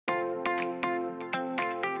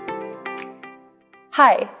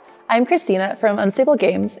Hi, I'm Christina from Unstable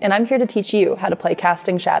Games, and I'm here to teach you how to play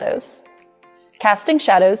Casting Shadows. Casting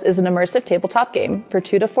Shadows is an immersive tabletop game for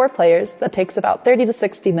 2 to 4 players that takes about 30 to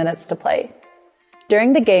 60 minutes to play.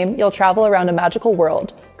 During the game, you'll travel around a magical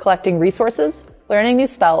world, collecting resources, learning new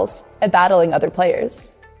spells, and battling other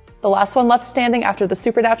players. The last one left standing after the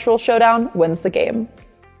supernatural showdown wins the game.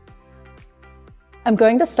 I'm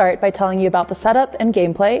going to start by telling you about the setup and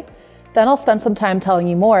gameplay. Then I'll spend some time telling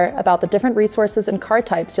you more about the different resources and card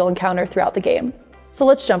types you'll encounter throughout the game. So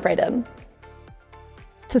let's jump right in.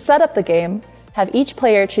 To set up the game, have each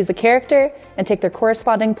player choose a character and take their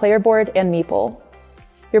corresponding player board and meeple.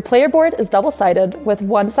 Your player board is double-sided, with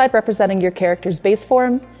one side representing your character's base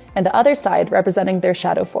form and the other side representing their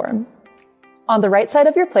shadow form. On the right side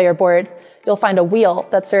of your player board, you'll find a wheel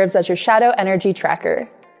that serves as your shadow energy tracker.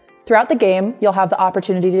 Throughout the game, you'll have the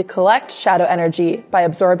opportunity to collect shadow energy by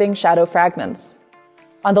absorbing shadow fragments.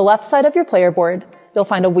 On the left side of your player board, you'll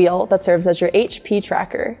find a wheel that serves as your HP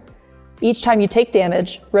tracker. Each time you take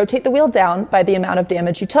damage, rotate the wheel down by the amount of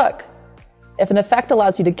damage you took. If an effect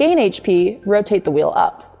allows you to gain HP, rotate the wheel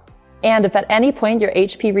up. And if at any point your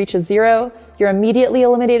HP reaches 0, you're immediately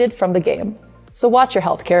eliminated from the game. So watch your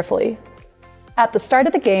health carefully. At the start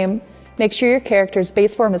of the game, make sure your character's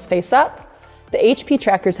base form is face up, the HP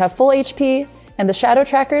trackers have full HP, and the shadow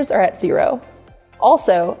trackers are at 0.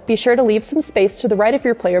 Also, be sure to leave some space to the right of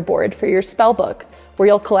your player board for your spell book, where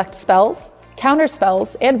you'll collect spells, counter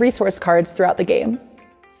spells, and resource cards throughout the game.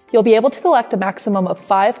 You'll be able to collect a maximum of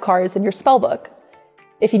 5 cards in your spellbook.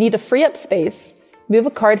 If you need to free up space, move a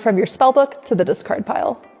card from your spellbook to the discard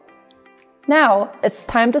pile. Now, it's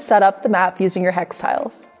time to set up the map using your hex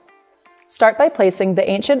tiles. Start by placing the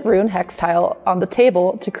Ancient Rune hex tile on the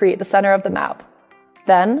table to create the center of the map.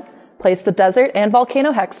 Then, place the Desert and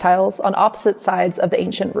Volcano hex tiles on opposite sides of the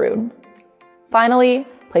Ancient Rune. Finally,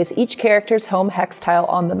 place each character's home hex tile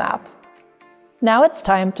on the map. Now it's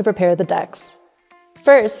time to prepare the decks.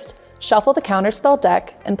 First, shuffle the counterspell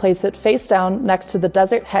deck and place it face down next to the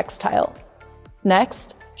Desert hex tile.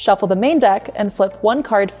 Next, shuffle the main deck and flip one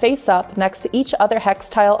card face up next to each other hex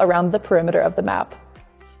tile around the perimeter of the map.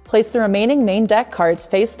 Place the remaining main deck cards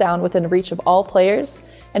face down within reach of all players,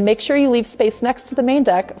 and make sure you leave space next to the main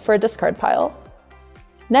deck for a discard pile.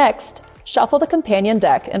 Next, shuffle the companion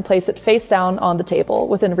deck and place it face down on the table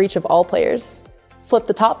within reach of all players. Flip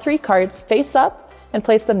the top 3 cards face up and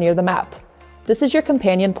place them near the map. This is your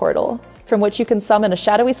companion portal, from which you can summon a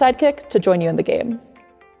shadowy sidekick to join you in the game.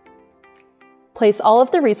 Place all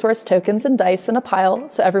of the resource tokens and dice in a pile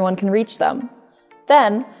so everyone can reach them.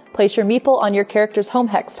 Then, place your meeple on your character's home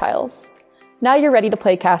hex tiles. Now you're ready to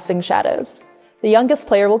play Casting Shadows. The youngest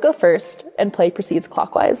player will go first, and play proceeds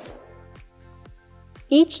clockwise.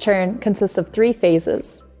 Each turn consists of 3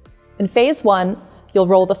 phases. In Phase 1, you'll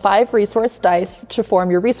roll the 5 resource dice to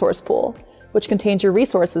form your resource pool, which contains your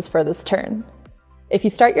resources for this turn. If you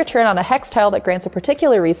start your turn on a hex tile that grants a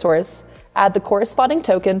particular resource, add the corresponding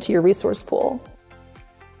token to your resource pool.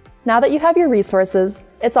 Now that you have your resources,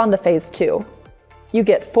 it's on to Phase 2. You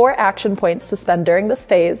get 4 action points to spend during this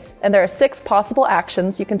phase, and there are 6 possible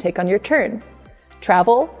actions you can take on your turn.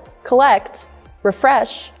 Travel, collect,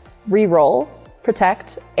 refresh, reroll,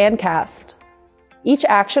 protect, and cast. Each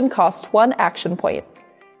action costs 1 action point.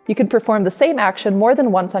 You can perform the same action more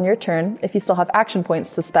than once on your turn if you still have action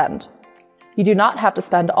points to spend. You do not have to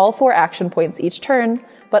spend all 4 action points each turn,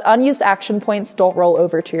 but unused action points don't roll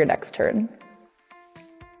over to your next turn.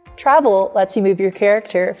 Travel lets you move your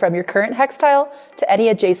character from your current hex tile to any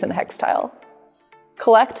adjacent hex tile.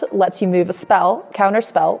 Collect lets you move a spell,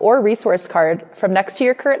 counterspell, or resource card from next to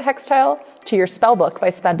your current hex tile to your spellbook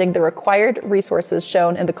by spending the required resources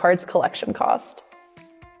shown in the card's collection cost.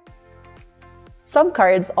 Some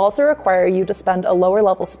cards also require you to spend a lower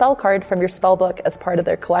level spell card from your spellbook as part of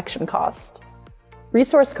their collection cost.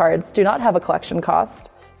 Resource cards do not have a collection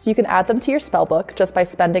cost, so you can add them to your spellbook just by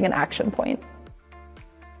spending an action point.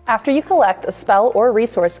 After you collect a spell or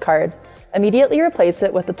resource card, immediately replace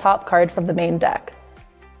it with the top card from the main deck.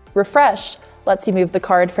 Refresh lets you move the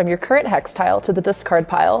card from your current hex tile to the discard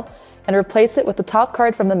pile and replace it with the top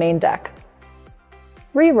card from the main deck.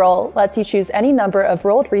 Reroll lets you choose any number of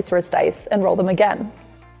rolled resource dice and roll them again.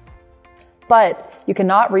 But you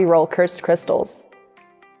cannot reroll cursed crystals.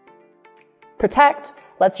 Protect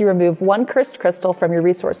lets you remove 1 cursed crystal from your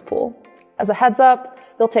resource pool. As a heads up,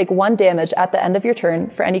 you'll take 1 damage at the end of your turn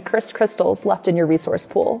for any cursed crystals left in your resource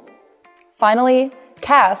pool. Finally,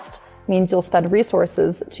 cast means you'll spend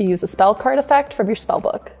resources to use a spell card effect from your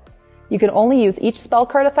spellbook. You can only use each spell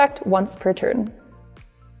card effect once per turn.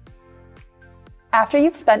 After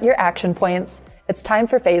you've spent your action points, it's time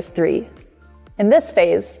for Phase 3. In this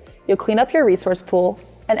phase, you'll clean up your resource pool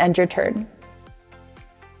and end your turn.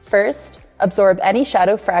 First, absorb any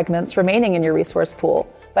shadow fragments remaining in your resource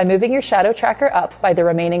pool by moving your shadow tracker up by the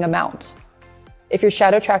remaining amount. If your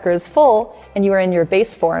shadow tracker is full and you are in your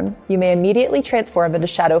base form, you may immediately transform into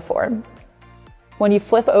shadow form. When you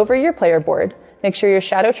flip over your player board, make sure your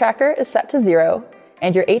shadow tracker is set to 0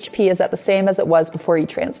 and your HP is at the same as it was before you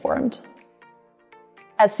transformed.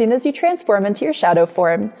 As soon as you transform into your shadow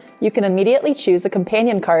form, you can immediately choose a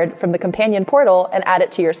companion card from the companion portal and add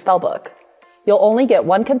it to your spellbook. You'll only get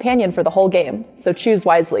one companion for the whole game, so choose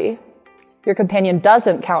wisely. Your companion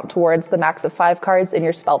doesn't count towards the max of 5 cards in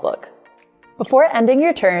your spellbook. Before ending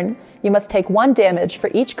your turn, you must take 1 damage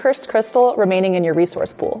for each cursed crystal remaining in your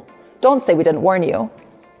resource pool. Don't say we didn't warn you.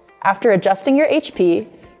 After adjusting your HP,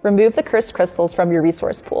 remove the cursed crystals from your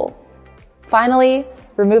resource pool. Finally,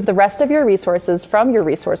 remove the rest of your resources from your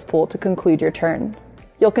resource pool to conclude your turn.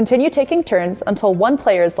 You'll continue taking turns until 1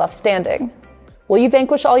 player is left standing. Will you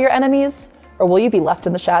vanquish all your enemies, or will you be left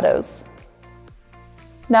in the shadows?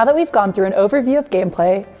 Now that we've gone through an overview of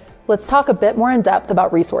gameplay, let's talk a bit more in depth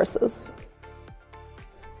about resources.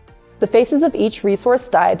 The faces of each resource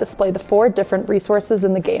die display the 4 different resources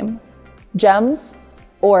in the game: gems,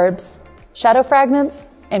 orbs, shadow fragments,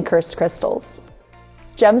 and cursed crystals.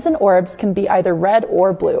 Gems and orbs can be either red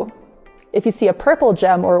or blue. If you see a purple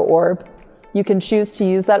gem or orb, you can choose to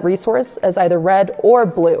use that resource as either red or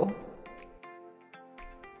blue.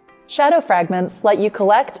 Shadow fragments let you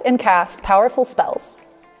collect and cast powerful spells.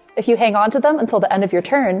 If you hang on to them until the end of your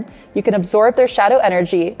turn, you can absorb their shadow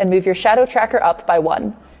energy and move your shadow tracker up by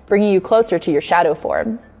 1, bringing you closer to your shadow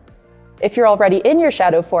form. If you're already in your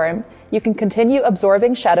shadow form, you can continue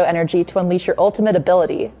absorbing shadow energy to unleash your ultimate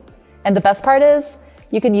ability. And the best part is,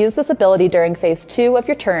 you can use this ability during phase 2 of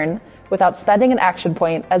your turn without spending an action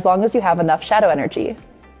point as long as you have enough shadow energy.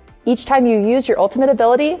 Each time you use your ultimate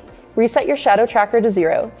ability, reset your shadow tracker to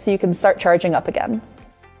 0 so you can start charging up again.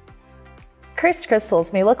 Cursed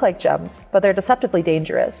crystals may look like gems, but they're deceptively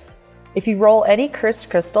dangerous. If you roll any cursed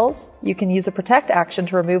crystals, you can use a protect action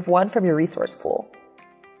to remove 1 from your resource pool.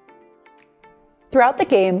 Throughout the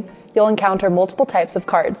game, you'll encounter multiple types of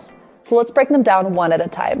cards, so let's break them down one at a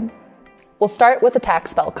time. We'll start with attack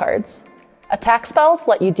spell cards. Attack spells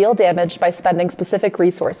let you deal damage by spending specific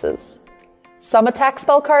resources. Some attack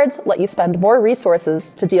spell cards let you spend more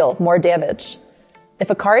resources to deal more damage. If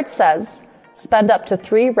a card says, spend up to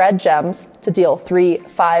 3 red gems to deal 3,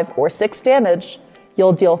 5, or 6 damage,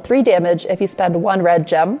 you'll deal 3 damage if you spend 1 red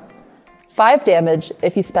gem, 5 damage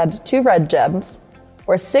if you spend 2 red gems,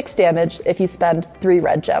 or 6 damage if you spend 3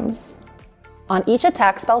 red gems. On each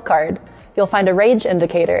attack spell card, you'll find a range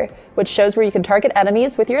indicator, which shows where you can target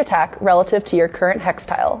enemies with your attack relative to your current hex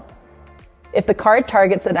tile. If the card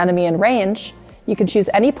targets an enemy in range, you can choose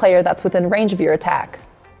any player that's within range of your attack.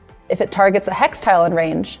 If it targets a hex tile in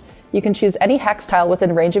range, you can choose any hex tile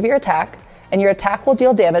within range of your attack, and your attack will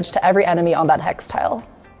deal damage to every enemy on that hex tile.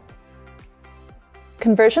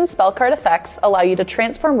 Conversion spell card effects allow you to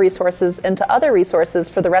transform resources into other resources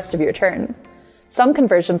for the rest of your turn. Some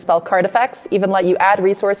conversion spell card effects even let you add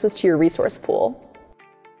resources to your resource pool.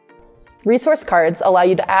 Resource cards allow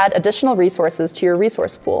you to add additional resources to your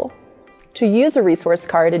resource pool. To use a resource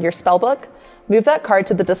card in your spellbook, move that card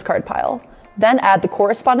to the discard pile, then add the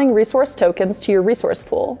corresponding resource tokens to your resource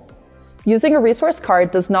pool. Using a resource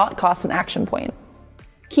card does not cost an action point.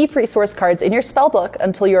 Keep resource cards in your spellbook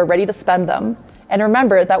until you are ready to spend them, and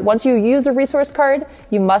remember that once you use a resource card,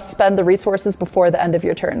 you must spend the resources before the end of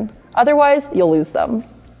your turn. Otherwise, you'll lose them.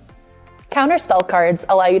 Counter spell cards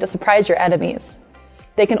allow you to surprise your enemies.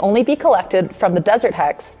 They can only be collected from the Desert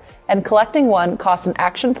Hex, and collecting one costs an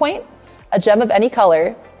action point, a gem of any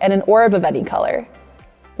color, and an orb of any color.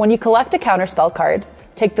 When you collect a counterspell card,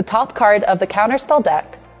 take the top card of the counterspell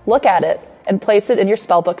deck, look at it, and place it in your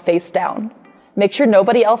spellbook face down. Make sure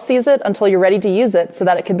nobody else sees it until you're ready to use it so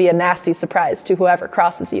that it can be a nasty surprise to whoever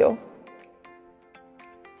crosses you.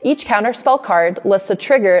 Each counterspell card lists a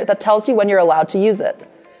trigger that tells you when you're allowed to use it.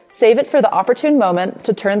 Save it for the opportune moment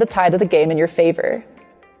to turn the tide of the game in your favor.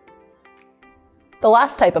 The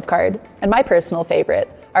last type of card, and my personal favorite,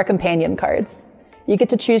 are companion cards. You get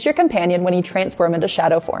to choose your companion when you transform into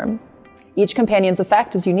shadow form. Each companion's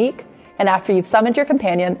effect is unique, and after you've summoned your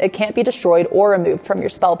companion, it can't be destroyed or removed from your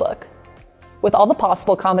spellbook. With all the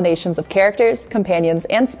possible combinations of characters, companions,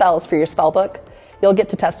 and spells for your spellbook, you'll get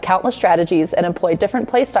to test countless strategies and employ different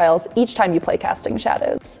playstyles each time you play Casting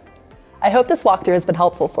Shadows. I hope this walkthrough has been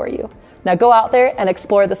helpful for you. Now go out there and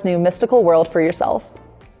explore this new mystical world for yourself.